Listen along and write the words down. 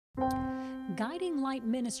Guiding Light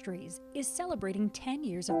Ministries is celebrating 10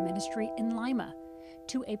 years of ministry in Lima.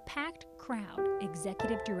 To a packed crowd,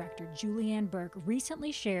 Executive Director Julianne Burk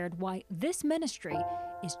recently shared why this ministry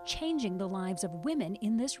is changing the lives of women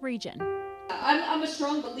in this region. I'm a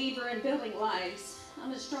strong believer in building lives.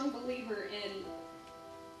 I'm a strong believer in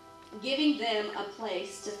giving them a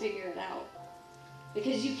place to figure it out.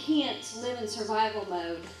 Because you can't live in survival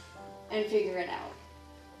mode and figure it out.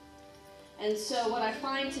 And so what I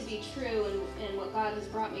find to be true and what God has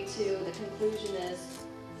brought me to, the conclusion is,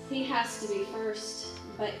 He has to be first.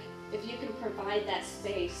 But if you can provide that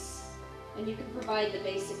space, and you can provide the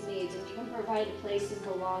basic needs, and you can provide a place of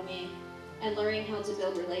belonging, and learning how to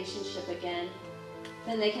build relationship again,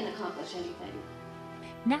 then they can accomplish anything.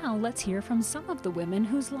 Now let's hear from some of the women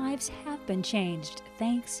whose lives have been changed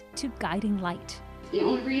thanks to Guiding Light. The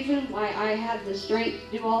only reason why I have the strength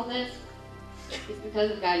to do all this is because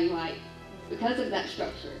of Guiding Light, because of that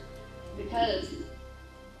structure. Because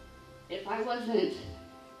if I wasn't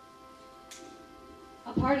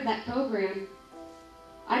a part of that program,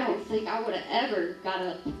 I don't think I would have ever got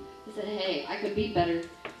up and said, hey, I could be better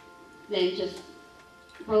than just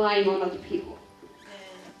relying on other people. And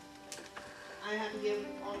I have to give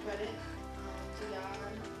all credit to God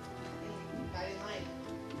and Guiding Light.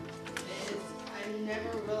 I never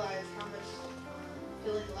realized how much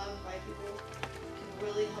feeling loved by people can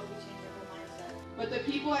really help you change your whole mindset. But the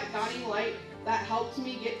people at Guiding Light that helped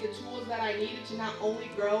me get the tools that I needed to not only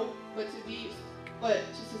grow, but to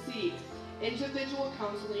succeed. Individual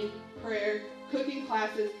counseling, prayer, cooking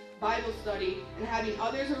classes, Bible study, and having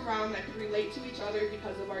others around that could relate to each other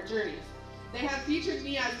because of our journeys. They have featured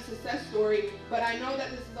me as a success story, but I know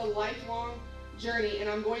that this is a lifelong journey, and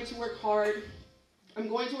I'm going to work hard. I'm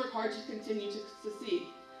going to work hard to continue to succeed.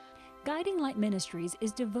 Guiding Light Ministries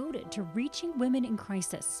is devoted to reaching women in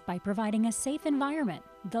crisis by providing a safe environment,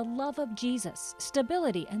 the love of Jesus,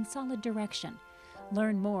 stability, and solid direction.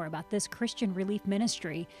 Learn more about this Christian relief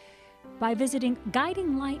ministry by visiting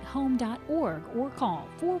guidinglighthome.org or call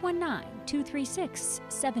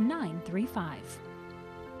 419-236-7935.